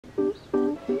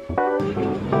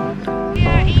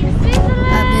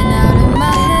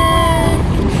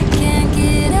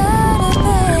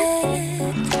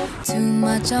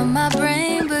much on my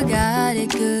brain, but got it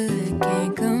good,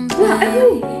 can't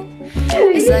complain.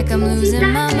 It's like I'm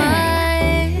losing my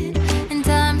mind, and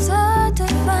time's hard to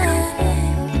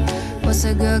find. What's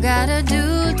a girl gotta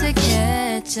do to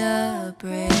catch a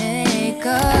break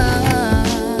up?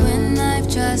 When life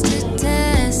tries to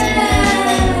test me,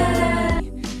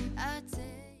 I take.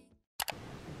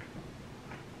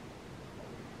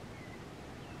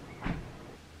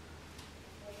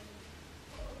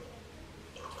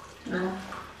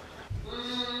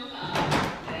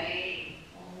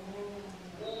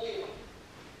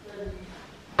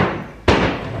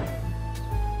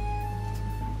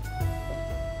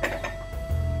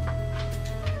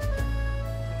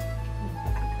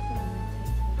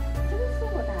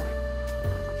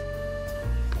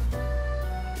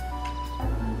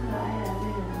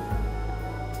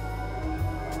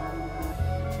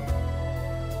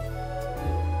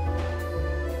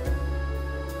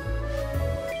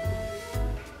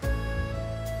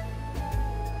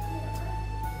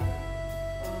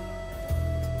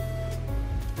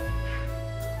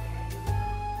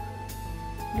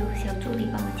 由小助理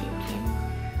帮我剪片。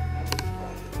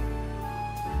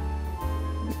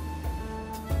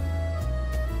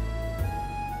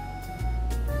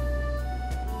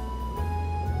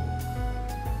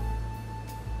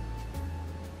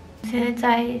现在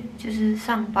在就是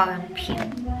上保养品。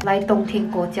来冬天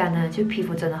国家呢，就皮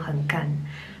肤真的很干，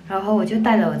然后我就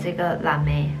带了我这个蓝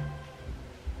莓。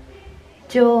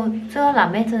 就这个蓝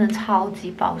莓真的超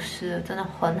级保湿，真的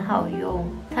很好用。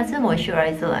它是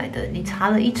moisturizer 来的，你擦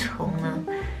了一层呢，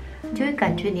你就会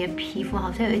感觉你的皮肤好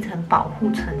像有一层保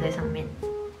护层在上面。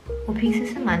我平时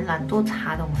是蛮懒惰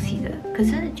擦东西的，可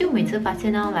是就每次发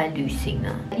现要来旅行呢，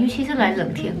尤其是来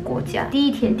冷天国家，第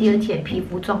一天、第二天皮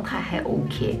肤状态还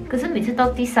OK， 可是每次到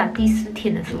第3、第4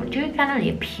天的时候，你就会看到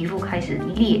你的皮肤开始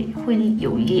裂，会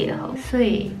有裂痕。所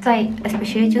以在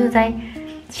especially 就是在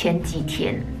前几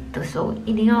天 的时候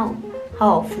一定要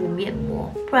好好敷面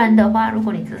膜，不然的话，如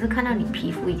果你只是看到你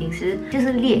皮肤已经是就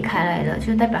是裂开来了，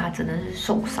就代表它真的是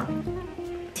受伤。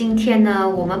今天呢，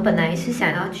我们本来是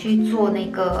想要去坐那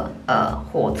个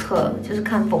火车，就是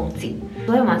看风景，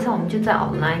所以晚上我们就在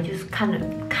online 就是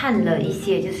看了一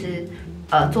些，就是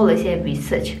做了一些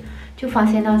research， 就发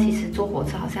现到其实坐火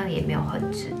车好像也没有很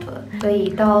值得，所以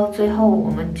到最后我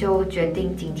们就决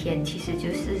定今天其实就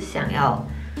是想要。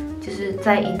 就是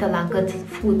在因特兰根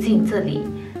附近这里，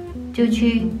就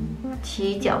去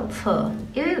骑脚车。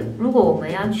因为如果我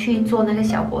们要去坐那个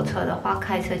小火车的话，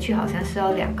开车去好像是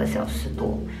要2个小时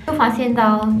多。就发现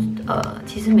到，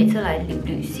其实每次来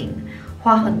旅行，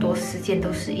花很多时间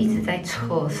都是一直在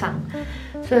车上，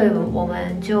所以我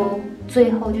们就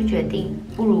最后就决定，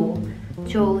不如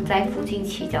就在附近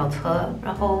骑脚车，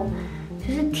然后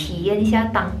就是体验一下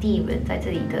当地人在这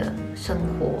里的生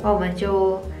活。那我们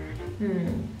就。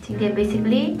 今天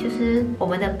basically 就是我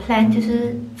们的 plan 就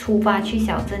是出发去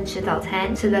小镇吃早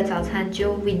餐，吃了早餐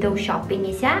就 window shopping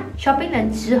一下 ，shopping 了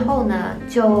之后呢，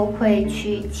就会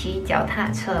去骑脚踏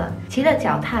车，骑了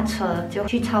脚踏车就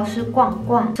去超市逛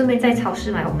逛，顺便在超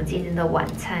市买我们今天的晚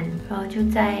餐，然后就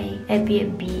在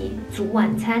airbnb 煮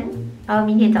晚餐，然后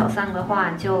明天早上的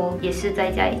话就也是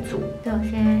在家里煮。对，我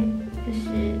现在就是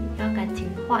要赶紧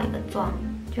化一个妆，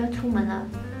就要出门了。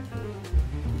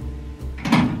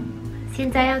 现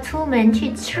在要出门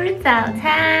去吃早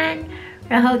餐，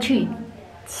然后去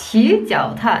骑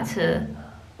脚踏车。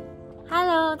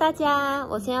Hello， 大家，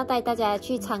我先要带大家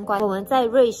去参观我们在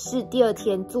瑞士第2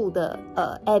天住的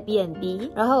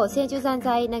airbnb。然后我现在就站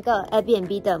在那个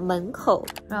airbnb 的门口，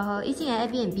然后一进来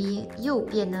airbnb 右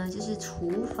边呢就是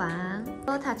厨房，然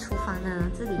后它厨房呢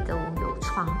这里都有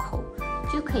窗口，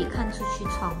就可以看出去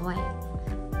窗外。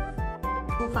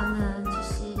厨房呢就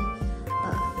是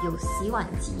有洗碗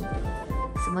机。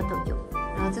 什么都有，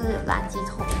然后这个有垃圾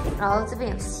桶，然后这边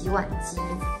有洗碗机，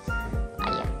哎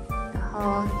呀，然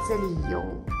后这里有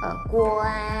锅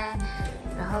啊，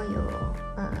然后有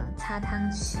擦汤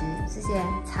匙这些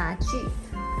茶具，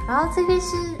然后这里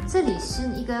是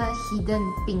一个 hidden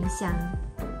冰箱，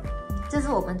这是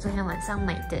我们昨天晚上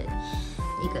买的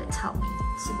一个草莓，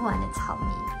吃不完的草莓。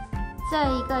再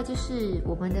一个就是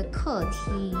我们的客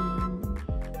厅，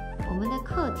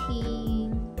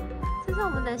这是我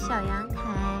们的小阳台，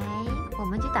我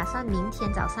们就打算明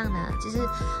天早上呢，就是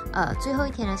最后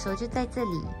一天的时候就在这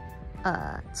里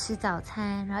吃早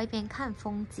餐，然后一边看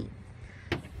风景。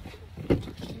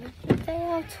现在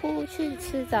要出去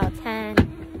吃早餐。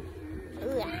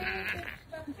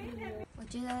我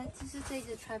觉得就是这一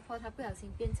只 tripod 它不小心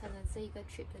变成了这一个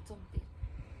trip 的重点。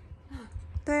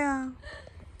对啊，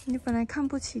你本来看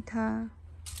不起它，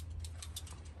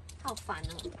好烦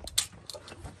哦。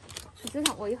可是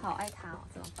我又好爱它哦，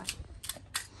怎么办？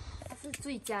是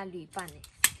最佳旅伴哎，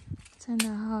真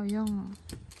的好好用哦。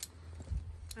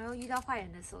然后遇到坏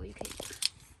人的时候也可以。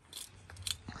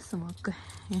什么鬼？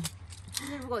就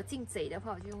是如果进贼的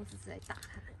话，我就用这支来打他。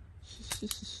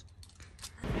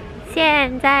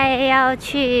现在要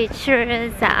去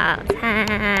吃早餐。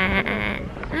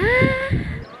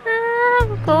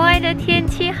国外的天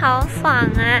气好爽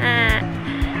啊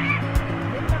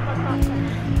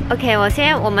 ！OK，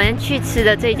 我们去吃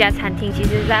的这家餐厅，其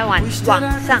实在网上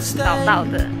找到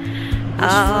的，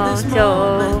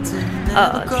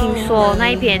听说那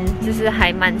一边就是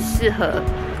还蛮适合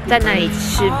在那里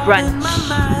吃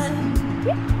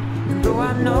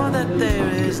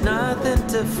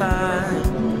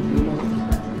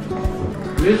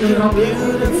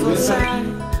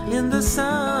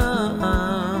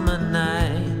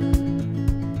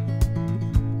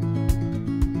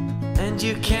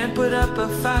can't put up a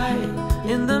fight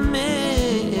in the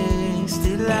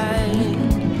misty light.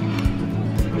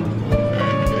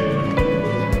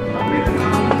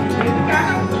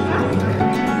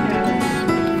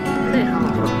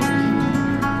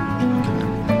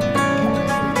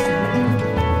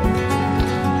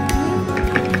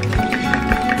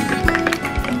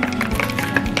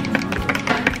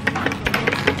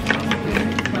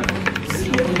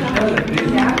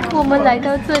我们来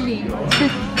到这里吃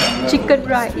Chicken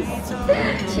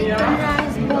Rice。Chicken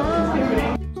Rice，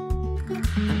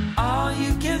 All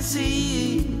you can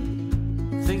see,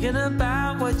 thinking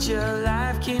about what your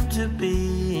life came to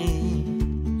be.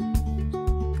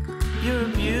 You're a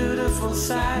beautiful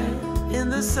sight in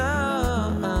the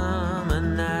summer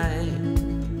night,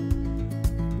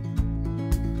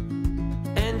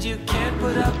 and you can't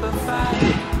put up a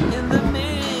fight in the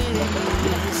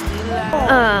misty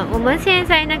light. 我们现在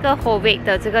在那个 Hoheweg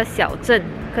的这个小镇，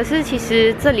可是其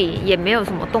实这里也没有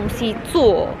什么东西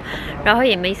做，然后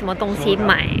也没什么东西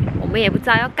买，我们也不知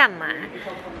道要干嘛，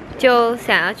就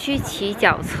想要去骑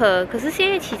脚车。可是现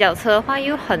在骑脚车的话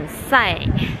又很晒，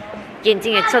眼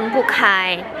睛也睁不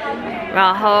开。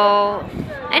然后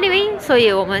 ，anyway， 所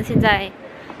以我们现在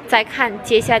在看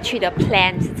接下去的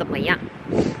plan 是怎么样，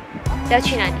要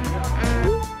去哪里？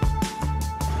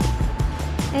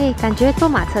哎，感觉坐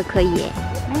马车可以耶。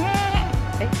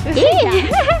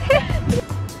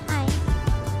嗨。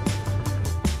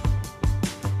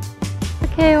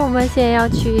OK， 我们现在要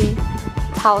去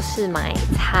超市买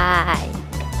菜。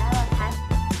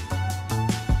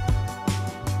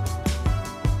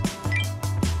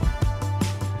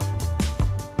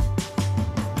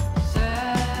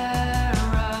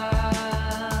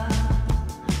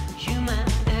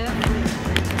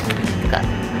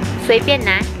随便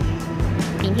拿。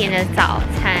明天的早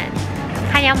餐，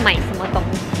看要买什么东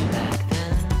西。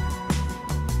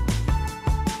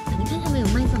你看他们有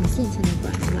卖这种现成的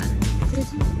馆是吧？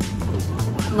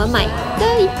我们买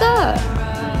这一个，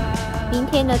明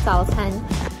天的早餐。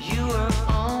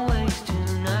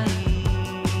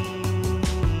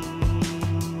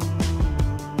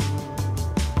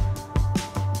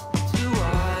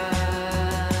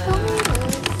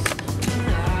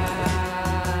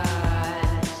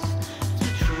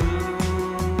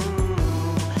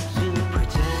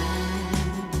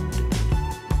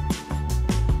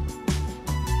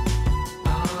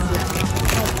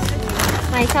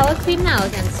买 sour cream 啦，我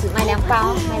想吃，买2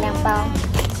包，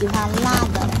喜欢辣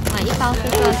的，买1包这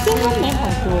个是甜很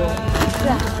多，是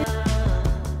啊。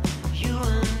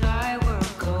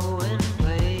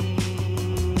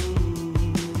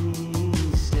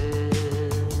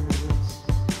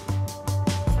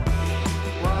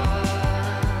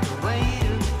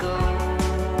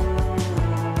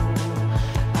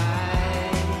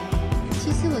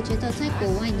其实我觉得在国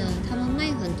外呢，他们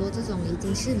卖很多这种已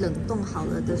经是冷冻好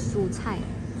了的蔬菜，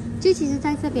就其实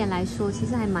在这边来说，其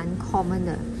实还蛮 common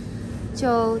的。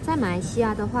就在马来西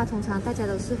亚的话，通常大家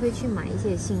都是会去买一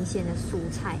些新鲜的蔬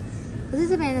菜，可是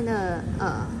这边的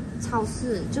超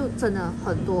市就真的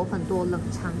很多冷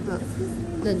藏的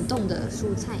冷冻的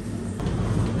蔬菜，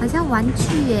好像玩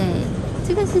具耶，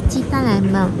这个是鸡蛋来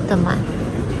的吗？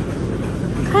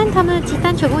看他们的鸡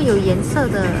蛋全部有颜色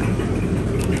的。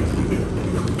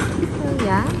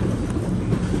呀，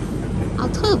好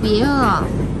特别哦！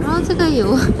然后这个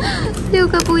有6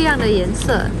个不一样的颜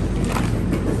色，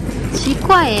奇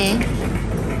怪耶！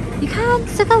你看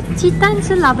这个鸡蛋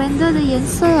是 lavender 的颜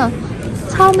色，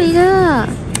超美的。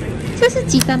这是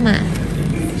鸡蛋吗？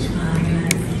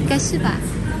应该是吧。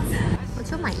我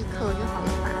就买1颗就好了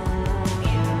吧。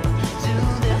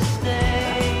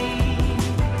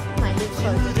买6颗。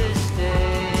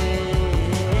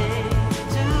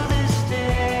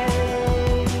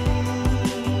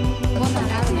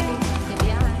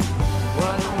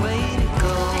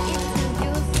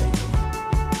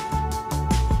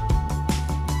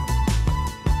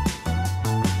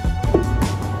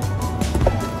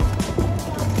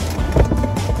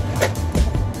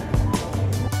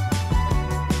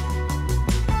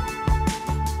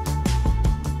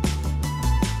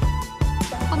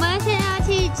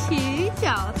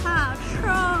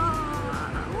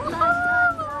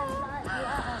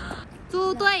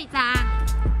猪队长，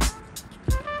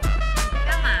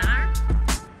干嘛？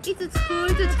一直吃，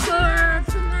一直吃，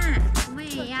吃嘛？我们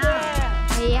也要，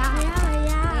我也要，我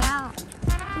要，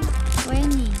我也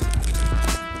你。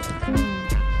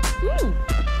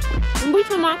你不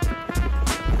吃吗？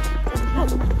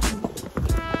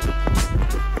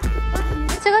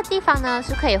这个地方呢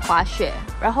是可以滑雪，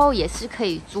然后也是可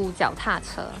以租脚踏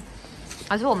车，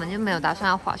而且我们就没有打算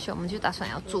要滑雪，我们就打算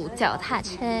要租脚踏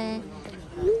车。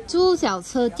租脚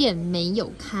车店没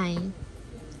有开，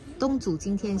东主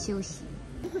今天休息，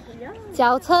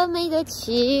脚车没得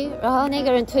骑，然后那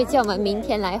个人推荐我们明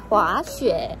天来滑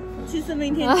雪。其实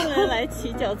明天就能来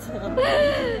骑脚车。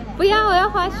不要，我要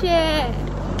滑雪。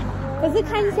可是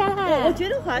看一下啦，我觉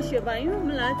得滑雪吧，因为我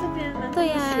们来这边难得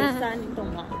有雪山，你懂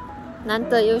吗？难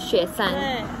得有雪山。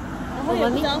对。然后我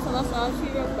们不知道什么时候去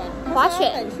日本。滑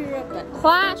雪。去日本。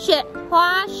滑雪，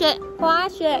滑雪，滑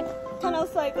雪。看到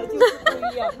帅哥就是不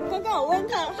一样。刚刚我问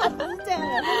他，他不是这样的，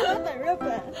他说等日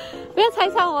本。不要拆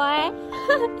穿我哎。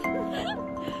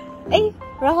哎，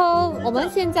然后我们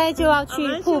现在就要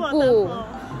去瀑布。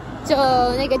就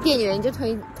那个店员就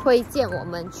推荐我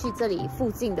们去这里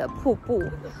附近的瀑布，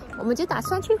我们就打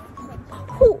算去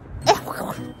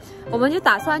我们就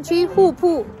打算去瀑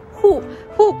布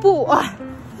啊，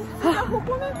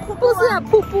不是啊，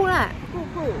瀑布啦，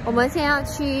我们现在要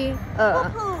去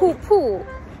瀑布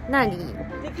那里，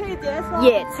你可以直接说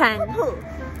野餐，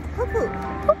瀑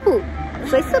布，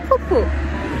谁是瀑布？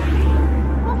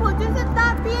瀑布就是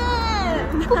大便，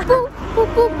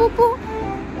瀑布。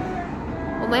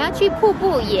我们要去瀑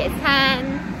布野餐。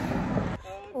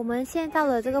我们现在到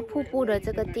了这个瀑布的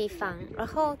这个地方，然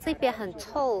后这边很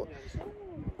臭，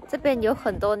这边有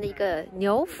很多那个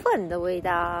牛粪的味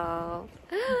道，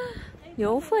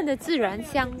牛粪的自然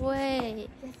香味。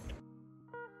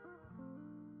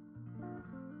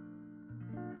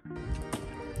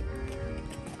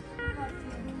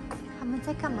他们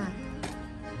在干嘛？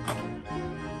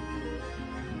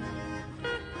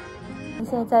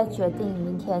现在决定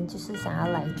明天就是想要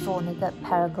来做那个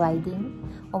Paragliding。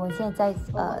我们现在在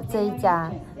这一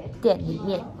家店里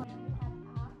面。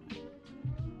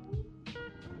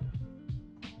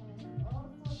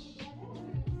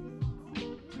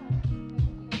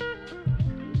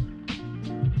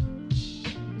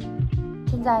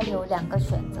现在有2个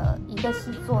选择，一个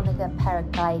是做那个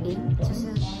Paragliding， 就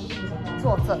是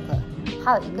坐着的，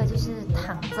还有一个就是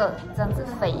躺着这样子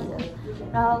飞的，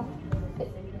然后。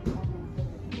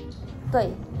对，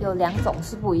有2种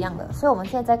是不一样的，所以我们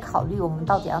现在在考虑我们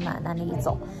到底要拿哪一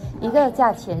种。一个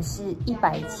价钱是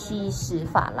170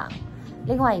法郎，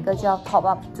另外一个就要 top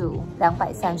up to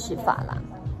 230法郎。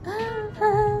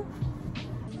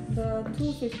The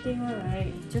 215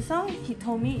 right? Just now he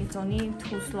told me it's only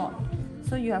 2 slots,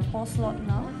 so you have 4 slots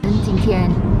now. 今天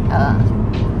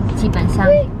基本上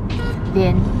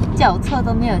连轿车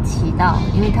都没有骑到，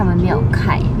因为他们没有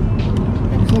开。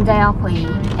现在要回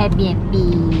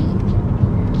airbnb。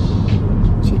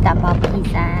打包披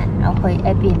萨，然后回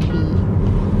airbnb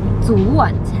煮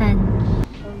晚餐。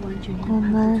我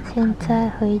们现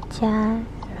在回家，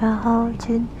然后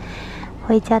就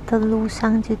回家的路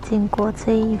上就经过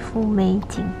这一幅美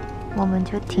景，我们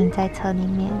就停在车里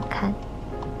面看，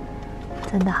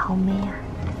真的好美啊！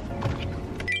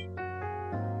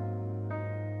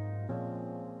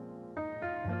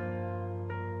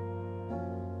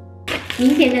明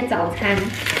天的早餐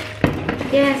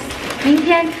 ，yes， 明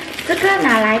天。这个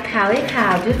拿来烤一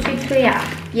烤就脆啊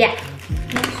 ，yeah，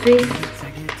 Swiss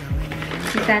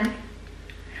鸡蛋，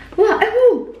哇，哎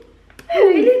呦，还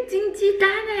有一粒金鸡蛋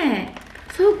哎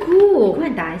 ，so cool， 快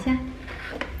点打一下，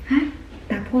啊，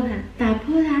打破它，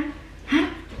啊，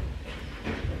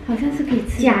好像是可以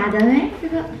吃，假的哎，这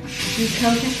个，你敲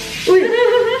一下，喂，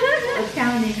我敲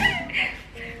你，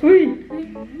喂，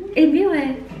哎没有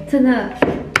哎，真的，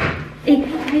哎，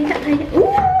拍一下，哦。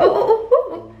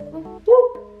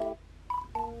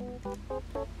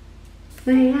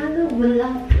我也要录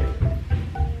了，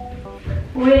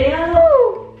我也要录。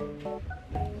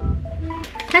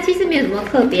它其实没有什么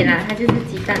特别啦，它就是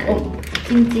鸡蛋而已，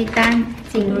金鸡蛋，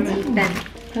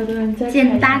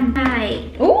煎蛋派。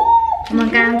哦，我们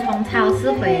刚刚从超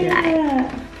市回来，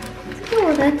这是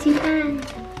我的鸡蛋。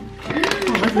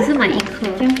我只是买1颗。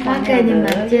我要给你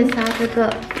们介绍这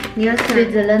个瑞士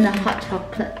人的 hot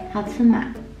chocolate， 好吃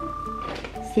吗？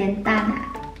咸蛋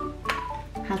啊，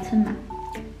好吃吗？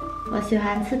我喜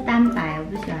欢吃蛋白，我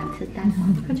不喜欢吃蛋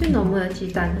黄。它就normal的鸡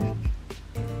蛋，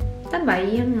蛋白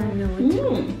一样啊，没有问题。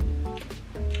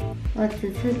我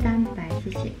只吃蛋白，谢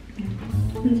谢。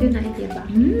就拿一点吧。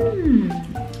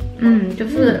就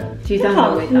是鸡蛋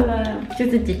的味道，就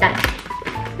是鸡蛋。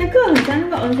那个很像那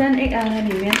个 Ocean Egg 啊，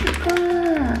里面这个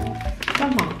干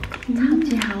嘛？超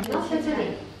级好。在这里。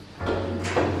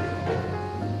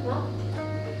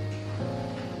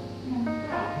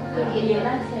也那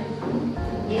些，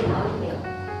也好一点。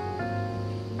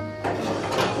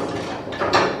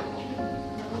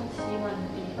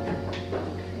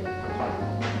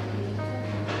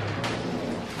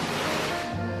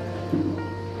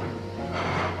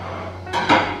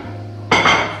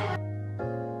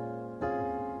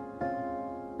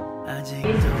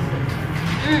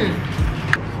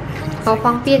好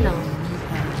方便哦。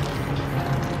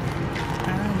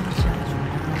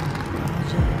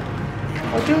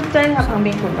我就在它旁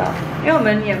边滚到，因为我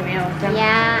们也没有这样。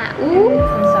呀，很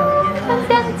少见。好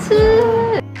想吃。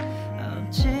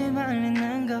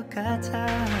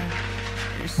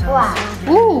哇，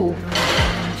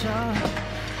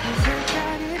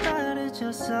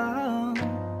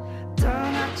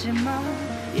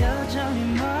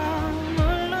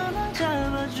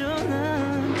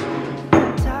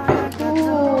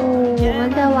我们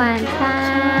的晚餐。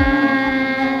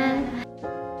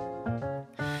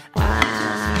哇！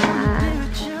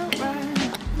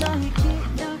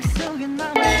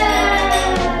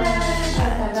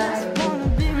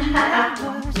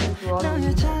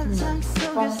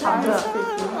疯狂的。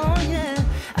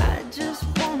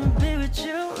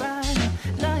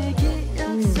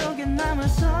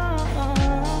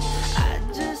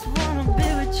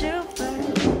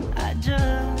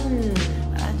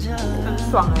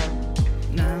爽哎！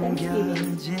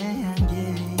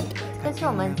这是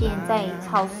我们今天在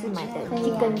超市买的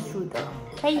鸡根酥的，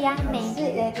可以呀，没事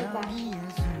的，对吧？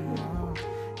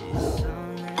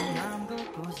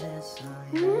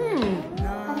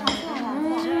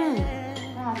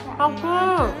好吃，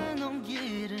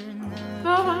真的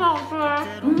很好吃，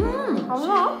好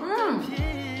吃，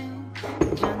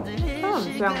它很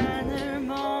香。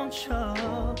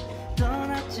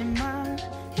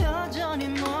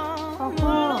好喝。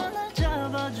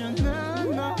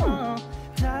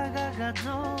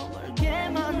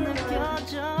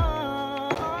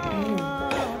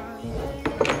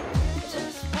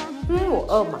因为我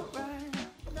饿嘛，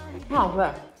很好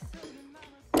吃。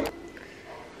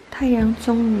太阳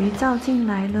终于照进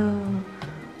来了，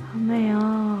好美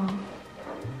哦！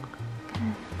看，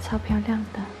超漂亮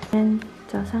的。今天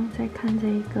早上在看这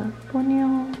一个波妞，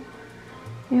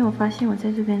因为我发现我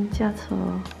在这边驾车，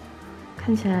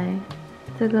看起来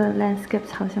这个 landscape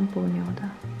超像波妞的，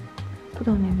不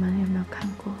懂你们有没有看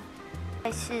过？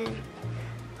还是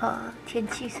天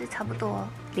气是差不多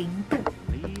0度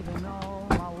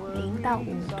，0到5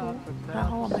度，然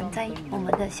后我们在我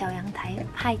们的小阳台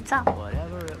拍照，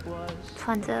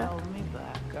穿着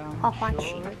花花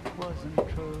裙。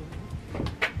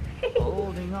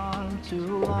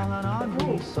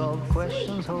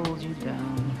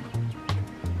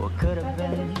What could have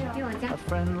been a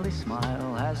friendly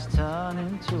smile has turned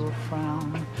into a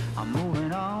frown. I'm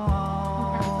moving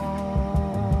on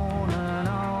and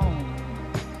on,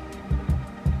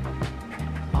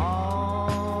 on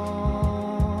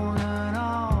and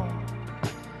on.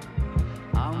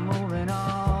 I'm moving on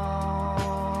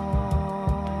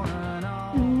and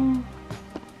on.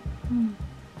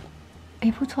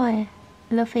 哎，不错哎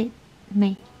 ，Love it，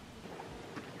 美。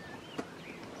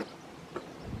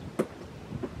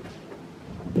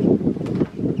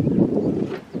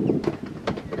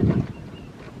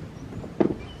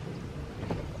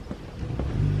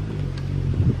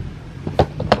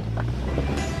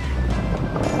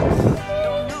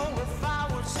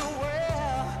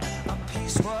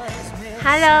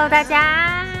Hello， 大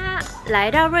家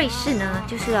来到瑞士呢，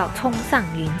就是要冲上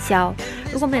云霄。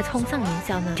如果没有冲上云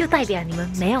霄呢，就代表你们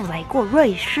没有来过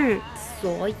瑞士。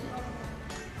所以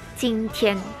今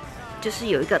天就是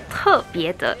有一个特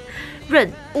别的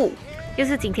任务，就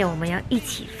是今天我们要一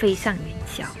起飞上云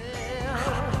霄。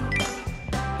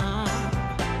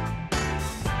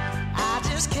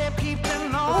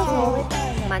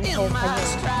馒头朋友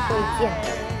推荐的。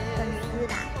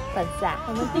粉丝啊！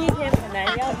我们第一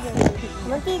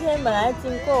天本来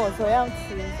经过我说要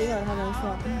吃，结果他们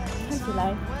说看起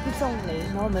来不重雷，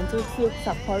然后我们就去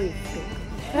Sapori 吃。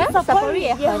Sapori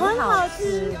也很好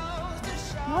吃，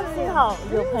然后幸好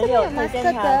有朋友推荐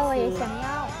他吃，我也想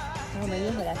要，然后我们又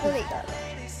回来吃这个。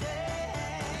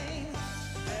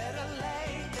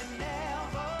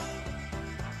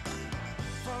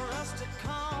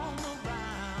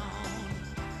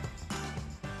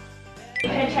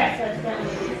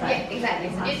Yeah, exactly.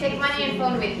 So you take money and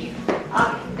phone with you.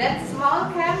 Okay. That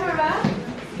small camera.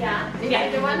 Yeah. Is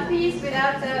it the one piece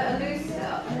without a loose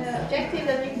objective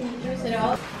that you can use it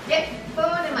all? Yep, for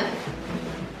the money.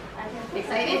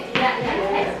 Excited? Yeah.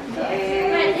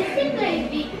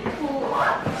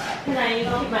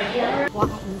 哇，我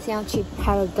们现在要去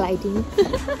Paragliding 。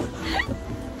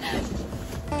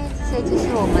所以这是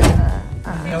我们的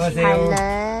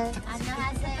pilot。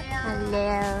Hello。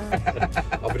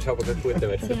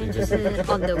现在就是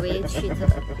on the way 去这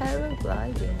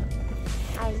Paragliding。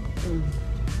嗨。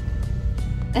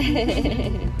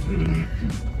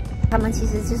他们其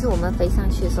实就是我们飞上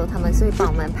去的时候，他们是会帮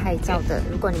我们拍照的。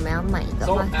如果你们要买的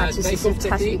话，它其实是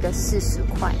charge一个40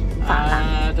块法郎。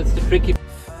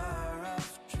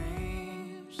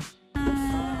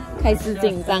开始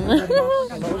紧张了，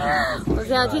我现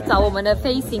在要去找我们的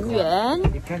飞行员。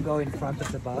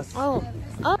哦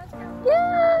哦，耶！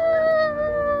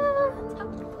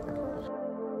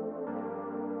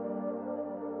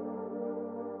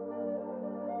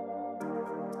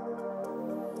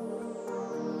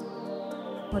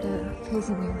我的飞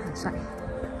行员很帅。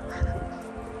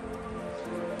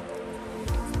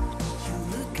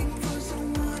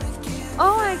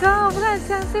Oh my god！ 我不敢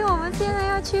相信我们现在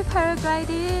要去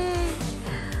Paragliding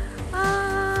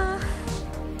啊！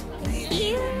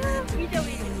天啊！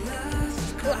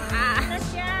哇！大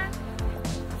家。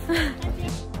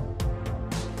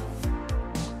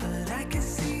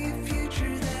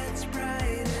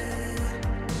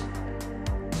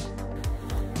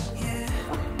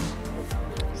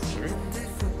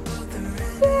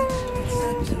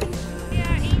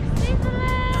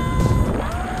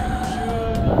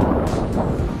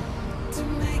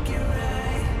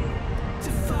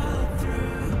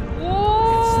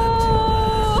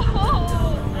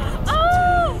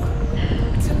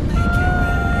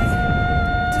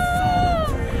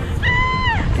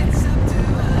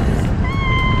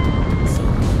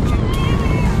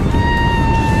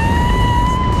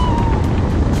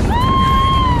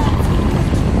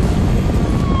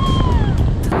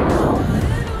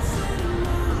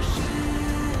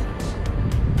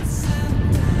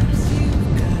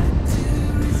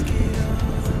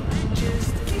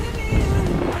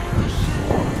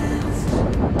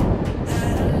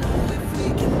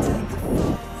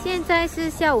现在是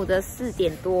下午的4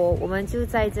点多，我们就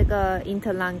在这个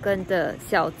Interlaken 的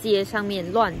小街上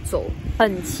面乱走。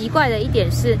很奇怪的一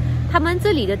点是，他们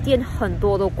这里的店很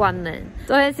多都关门。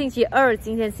昨天星期2，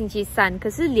今天星期3，可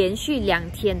是连续2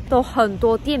天都很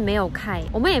多店没有开。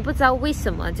我们也不知道为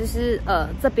什么，就是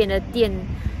这边的店，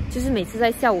就是每次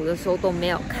在下午的时候都没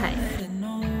有开。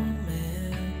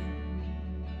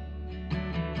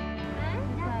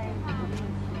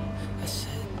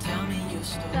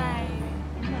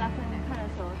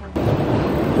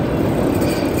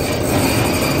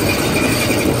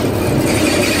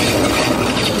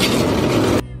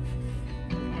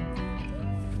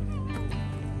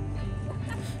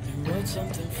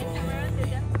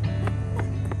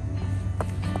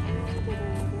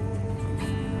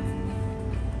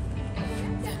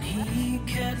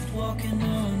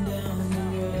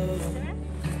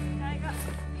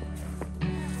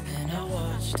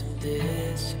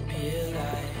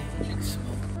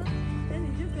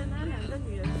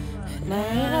来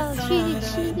了，去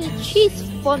吃的 cheese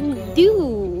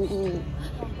fondue，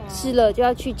 吃了就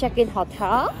要去 check in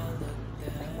hotel。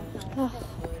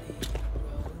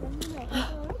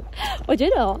我觉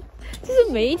得哦，就是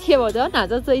每一天我都要拿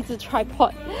着这一只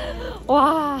tripod，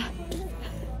 哇，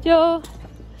就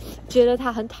觉得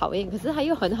它很讨厌，可是它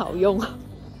又很好用。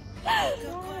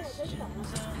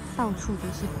到处都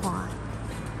是花。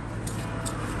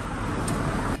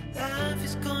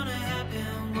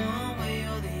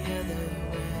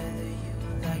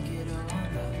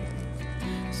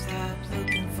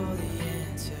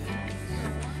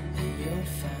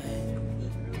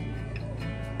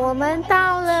我们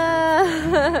到了，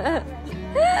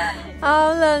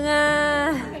好冷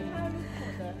啊！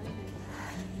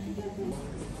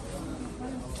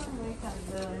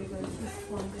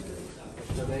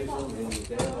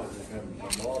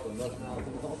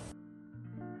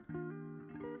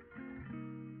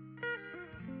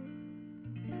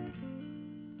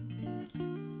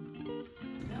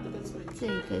这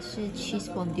个是 cheese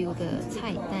fondue 的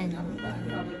菜单，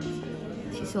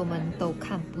其实我们都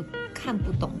看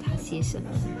不懂它写什么。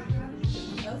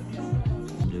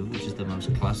Which is the most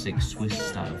classic Swiss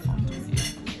style fondue.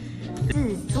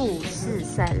 自助式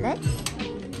salad。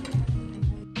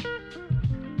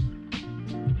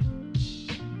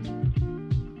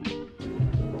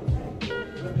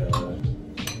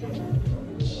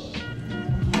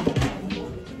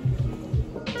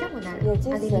这样我拿有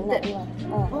精神的地方，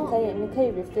可以，你可以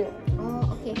refill。哦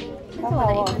 ，OK。好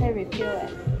好，我可以 refill 哎。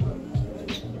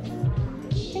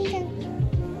这样，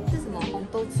这是什么红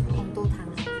豆汤？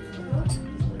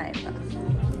来吧，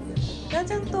不要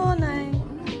这样多来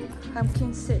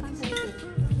 ，pumpkin seed。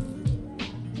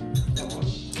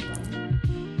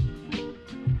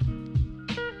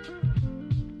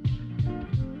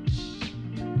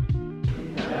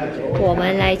我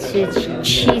们来吃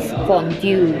cheese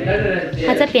fondue，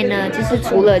 它这边呢就是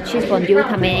除了 cheese fondue，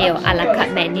 他们也有 a la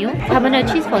carte menu。他们的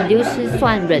cheese fondue 是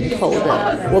算人头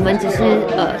的，我们只是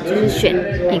就是选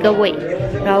一个位，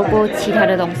然后过其他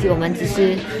的东西我们只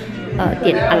是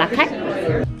点 a la carte。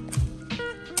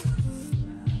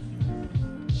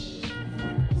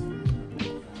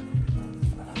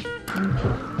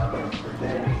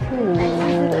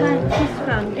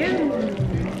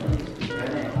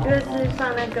这个是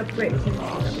放那个 bread 进去的，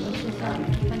不是放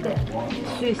那个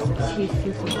Swiss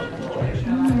cheese 什么感觉？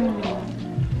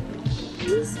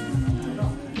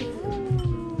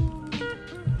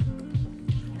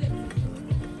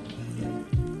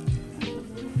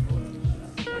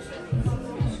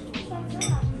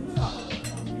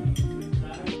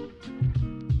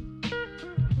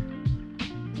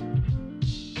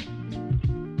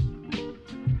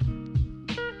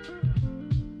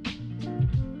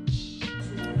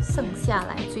剩下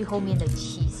来最后面的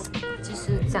cheese 就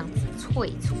是这样子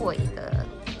脆脆的。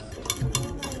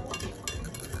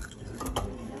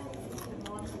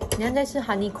你看，这是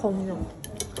honeycomb 用。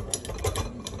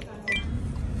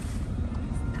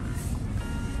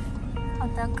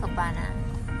Hotel Cabana，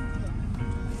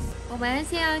 我们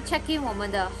现在 check in 我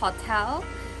们的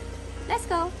hotel，Let's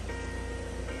go。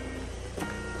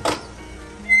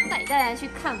带大家去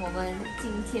看我们今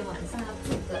天晚上要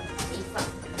住的地方。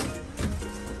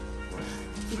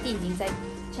弟弟已经在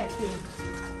check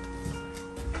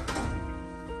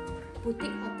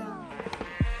in。Boutique Hotel。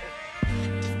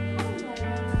那个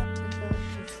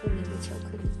很出名的巧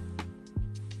克力，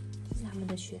这是他们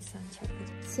的雪山巧克力。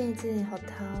现在这里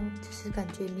hotel 就是感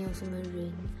觉没有什么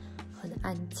人，很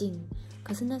安静。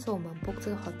可是那时候我们 book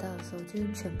这个 hotel 的时候，就是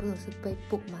全部都是被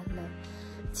book 满了，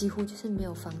几乎就是没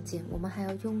有房间。我们还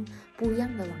要用不一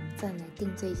样的网站来订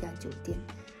这一家酒店。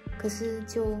可是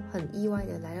就很意外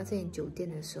的来到这间酒店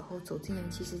的时候，走进来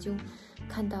其实就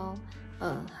看到，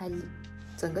还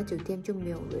整个酒店就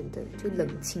没有人的，就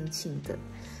冷清清的。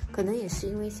可能也是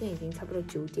因为现在已经差不多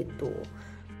9点多，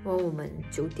然后我们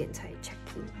9点才 check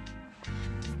in。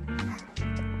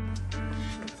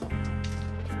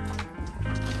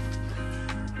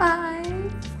拜，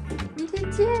明天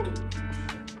见。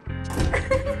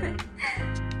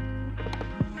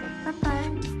拜拜。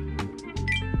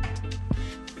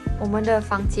我们的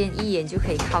房间一眼就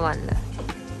可以看完了。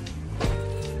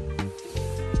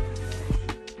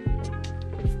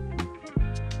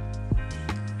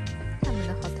他们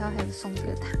的 hotel 还有送这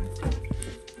个糖，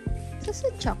这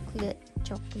是 chocolate，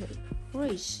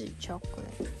 瑞士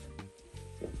chocolate。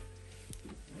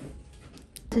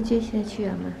直接下去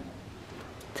了吗？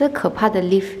这可怕的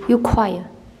lift 又快了。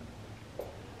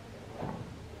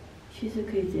其实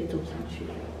可以直接走上去。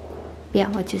不要，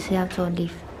我就是要坐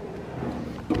lift。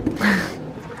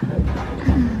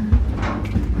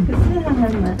可是它还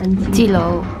蛮安静。几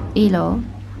楼？1楼。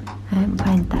哎，我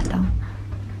怕你打到。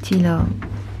几楼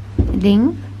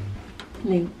？0。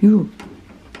哟。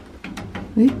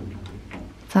诶，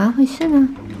咋回事呢？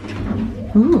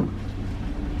哦。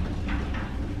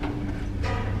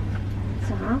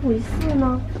咋回事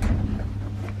呢？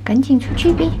赶紧出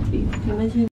去呗！你们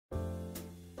先。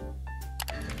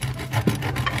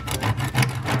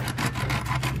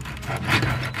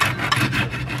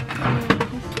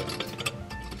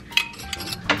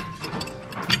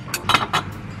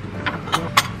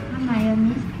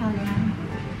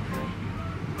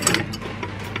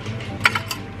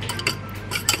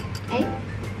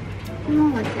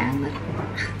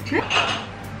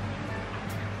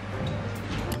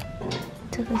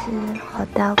这个是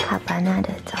Hotel Cabana的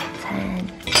早餐，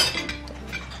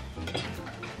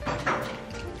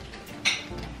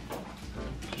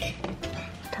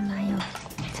他们还有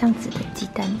这样子的鸡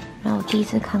蛋，然后我第一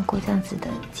次看过这样子的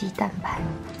鸡蛋排。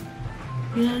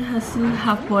原来它是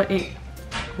half boiled egg，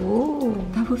 哦，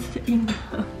它不是硬的。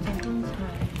总共才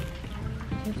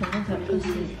20。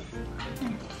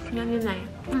要牛奶。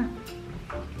嗯。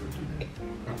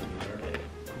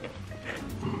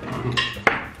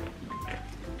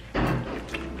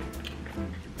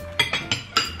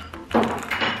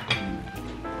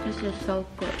这是收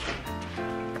购。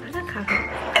那咖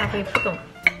啡不懂。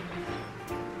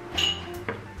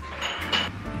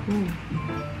嗯。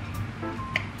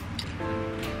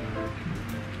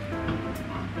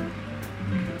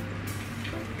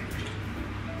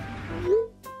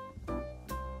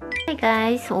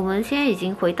guys， 我们现在已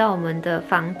经回到我们的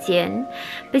房间。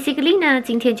Basically 呢，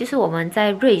今天就是我们在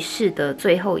瑞士的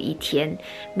最后一天，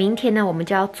明天呢我们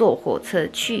就要坐火车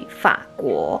去法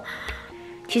国。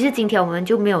其实今天我们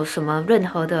就没有什么任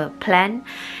何的 plan，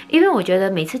 因为我觉得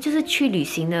每次就是去旅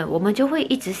行呢，我们就会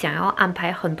一直想要安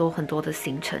排很多的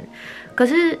行程。可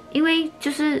是因为就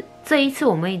是这一次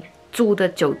我们租的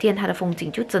酒店，它的风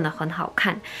景就真的很好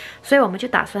看，所以我们就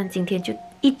打算今天就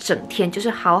一整天就是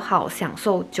好好享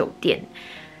受酒店，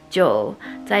就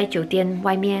在酒店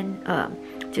外面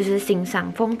就是欣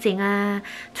赏风景啊，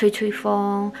吹吹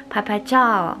风，拍拍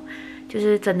照，就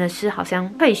是真的是好像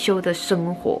退休的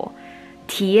生活。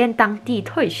体验当地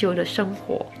退休的生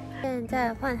活。现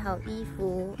在换好衣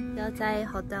服，要在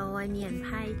hotel 外面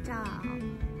拍照。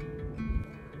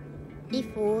衣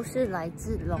服是来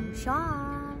自龙虾，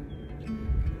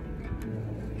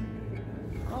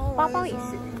包包也是。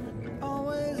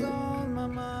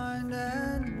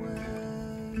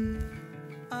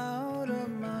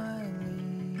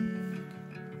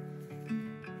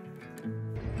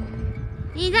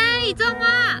你在哪里做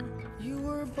吗？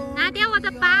拿掉我的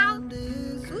包。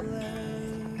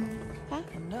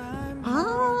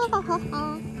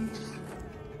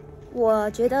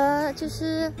我觉得就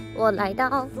是我来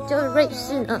到就是瑞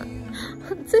士呢，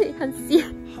这里很闲，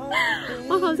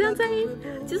我好像在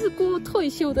就是过退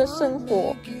休的生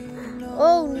活。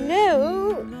Oh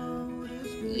no！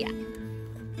 Yeah.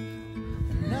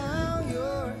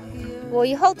 我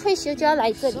以后退休就要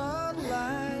来这里。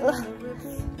我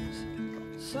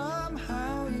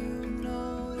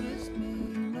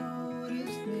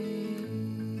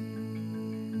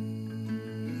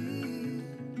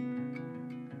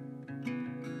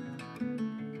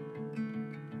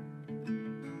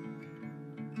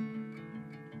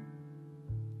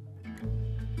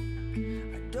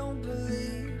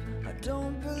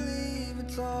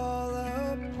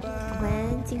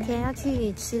们今天要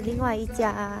去吃另外一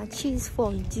家 cheese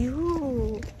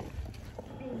fondue。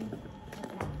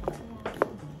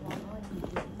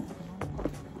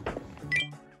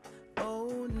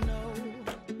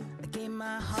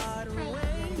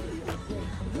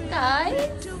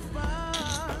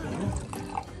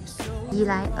一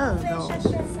来二楼，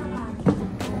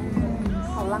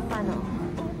好浪漫哦，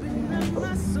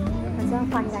好像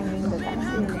欢迎您的感觉，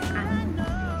有点暗。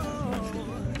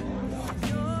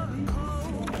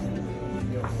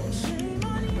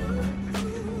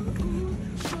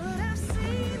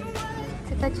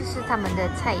这就是他们的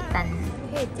菜单，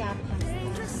可以加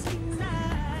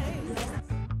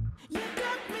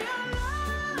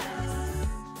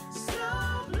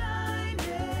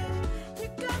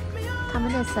他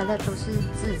们的 salad 都是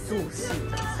自助式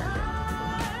的 salad。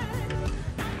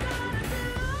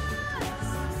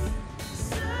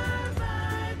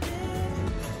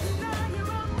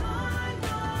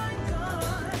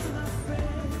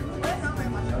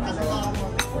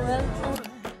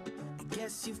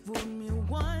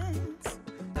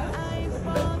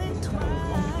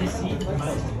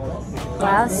我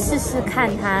要试试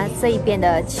看它这一边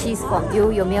的 cheese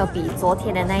fondue 有没有比昨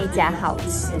天的那一家好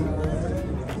吃。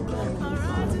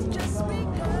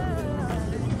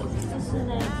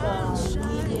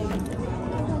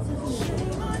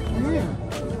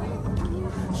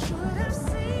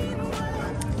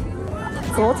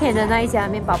昨天的那一家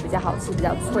面包比较好吃，比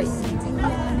较脆。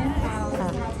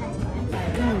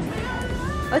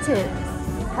而且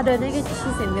它的那个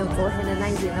cheese 也没有昨天的那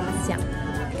一间那么香。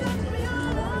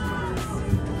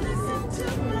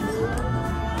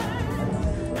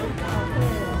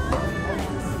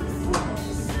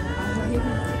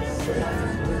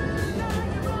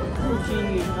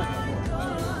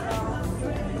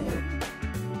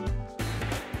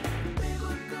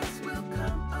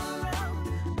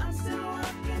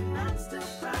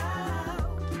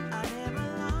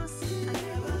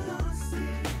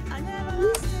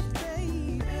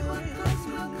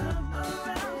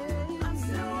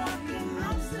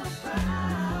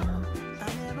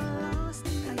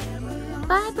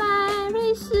拜拜。